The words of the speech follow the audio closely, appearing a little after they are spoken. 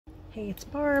Hey, it's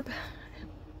Barb,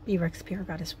 B-Rex PR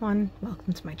Goddess 1.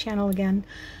 Welcome to my channel again.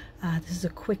 This is a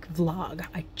quick vlog.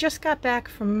 I just got back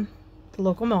from the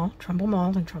local mall, Trumbull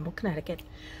Mall in Trumbull, Connecticut,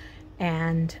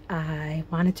 and I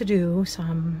wanted to do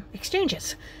some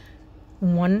exchanges.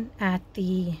 One at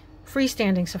the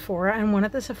freestanding Sephora and one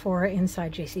at the Sephora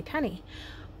inside JC Penney.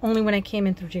 Only when I came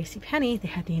in through JC Penney, they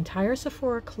had the entire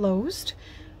Sephora closed.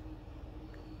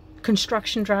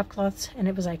 Construction drop cloths, and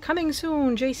it was like coming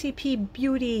soon, JC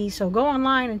Beauty, so go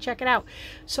online and check it out.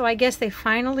 So I guess they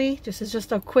finally, this is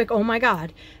just a quick oh my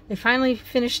god, they finally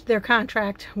finished their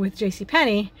contract with JC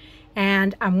Penney,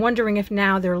 and I'm wondering if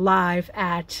now they're live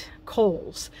at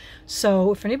Kohl's.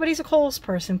 So if anybody's a Kohl's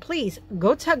person, please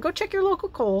go check your local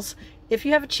Kohl's if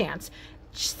you have a chance.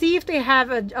 See if they have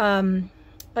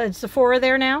a Sephora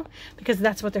there now, because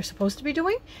that's what they're supposed to be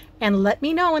doing, and let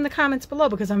me know in the comments below,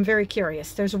 because I'm very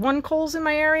curious. There's one Kohl's in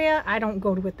my area. I don't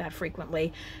go to it that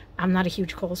frequently. I'm not a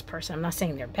huge Kohl's person. I'm not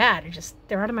saying they're bad,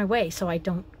 they're out of my way, so I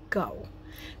don't go.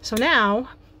 So now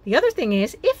the other thing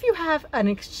is, if you have an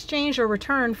exchange or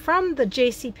return from the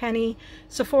JCPenney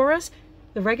Sephora's,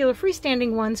 the regular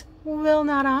freestanding ones will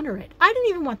not honor it. I didn't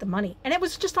even want the money, and it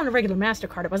was just on a regular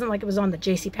MasterCard. It wasn't like it was on the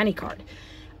JCPenney card.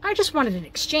 I just wanted an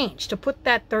exchange to put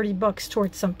that 30 bucks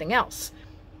towards something else.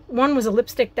 One was a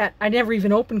lipstick that I never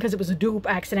even opened because it was a dupe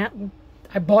accident.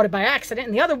 I bought it by accident.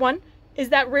 And the other one is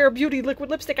that Rare Beauty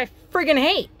liquid lipstick I friggin'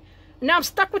 hate. And now I'm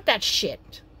stuck with that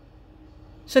shit.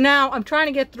 So now I'm trying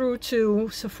to get through to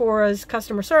Sephora's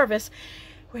customer service.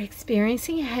 We're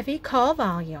experiencing heavy call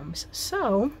volumes.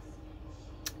 So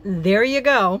there you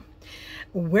go.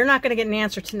 We're not going to get an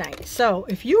answer tonight. So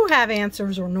if you have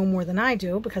answers or know more than I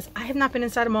do, because I have not been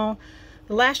inside a mall.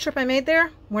 The last trip I made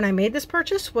there, when I made this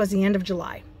purchase, was the end of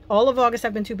July. All of August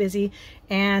I've been too busy,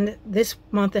 and this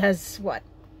month it has, what,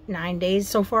 9 days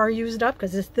so far used up,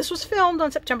 because this was filmed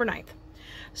on September 9th.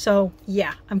 So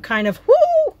yeah, I'm kind of,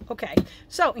 whoo! Okay,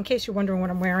 so in case you're wondering what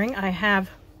I'm wearing, I have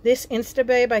this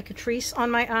InstaBae by Catrice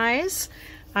on my eyes.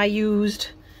 I used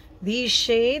these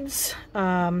shades,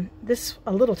 this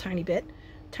a little tiny bit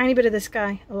of this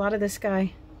guy, a lot of this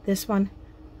guy, this one,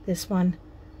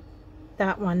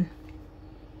 that one,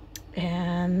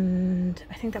 and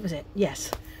I think that was it.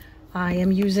 Yes, I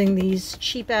am using these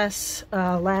cheap-ass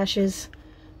lashes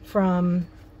from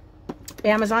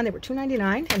Amazon. They were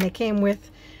 $2.99, and they came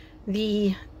with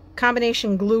the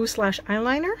combination glue /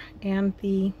 eyeliner and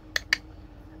the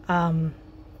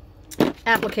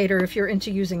applicator if you're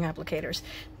into using applicators.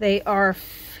 They are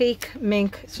fake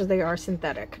mink, so they are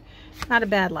synthetic. Not a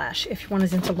bad lash if one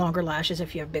is into longer lashes,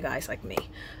 if you have big eyes like me.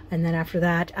 And then after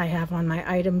that, I have on my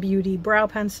Item Beauty brow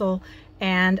pencil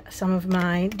and some of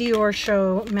my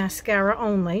DiorShow mascara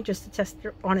only, just to test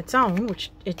it on its own,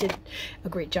 which it did a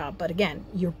great job. But again,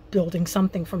 you're building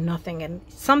something from nothing, and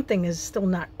something is still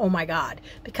not, oh my god,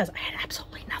 because I had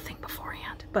absolutely nothing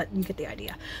beforehand. But you get the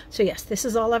idea. So yes, this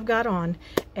is all I've got on,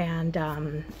 and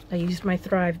I used my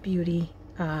Thrive Beauty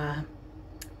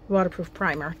waterproof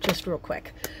primer just real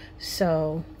quick.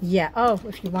 So yeah, oh,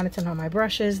 if you wanted to know my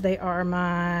brushes, they are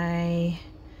my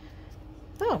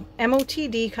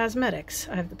MOTD Causemetics.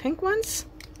 I have the pink ones,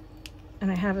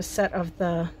 and I have a set of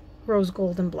the rose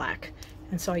gold and black,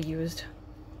 and so I used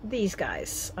these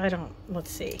guys.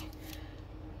 Let's see,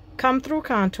 Come Through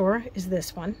Contour is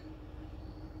this one,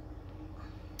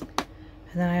 and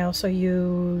then I also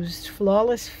used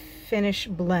Flawless Finish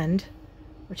Blend,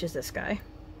 which is this guy.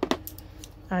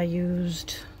 I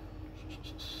used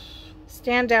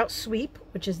Standout Sweep,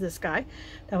 which is this guy.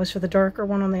 That was for the darker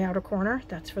one on the outer corner.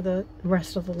 That's for the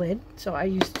rest of the lid. So I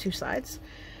used two sides.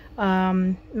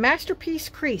 Masterpiece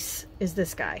Crease is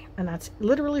this guy, and that's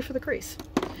literally for the crease.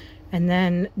 And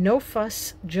then No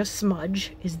Fuss, Just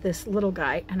Smudge is this little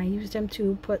guy, and I used him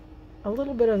to put a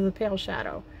little bit of the pale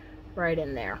shadow right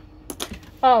in there.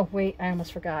 Oh, wait, I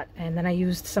almost forgot. And then I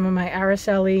used some of my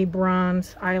Araceli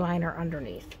bronze eyeliner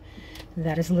underneath.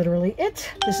 That is literally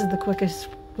it. This is the quickest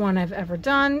one I've ever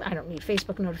done. I don't need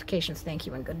Facebook notifications. Thank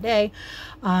you and good day.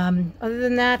 Other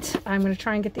than that, I'm going to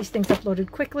try and get these things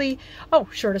uploaded quickly. Oh,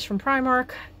 shirt is from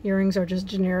Primark. Earrings are just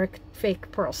generic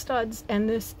fake pearl studs. And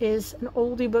this is an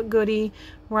oldie but goodie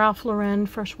Ralph Lauren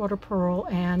freshwater pearl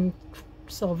and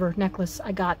silver necklace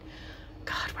I got,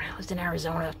 God, when I lived in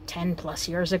Arizona 10 plus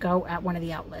years ago at one of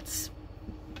the outlets.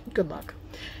 Good luck.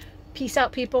 Peace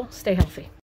out, people. Stay healthy.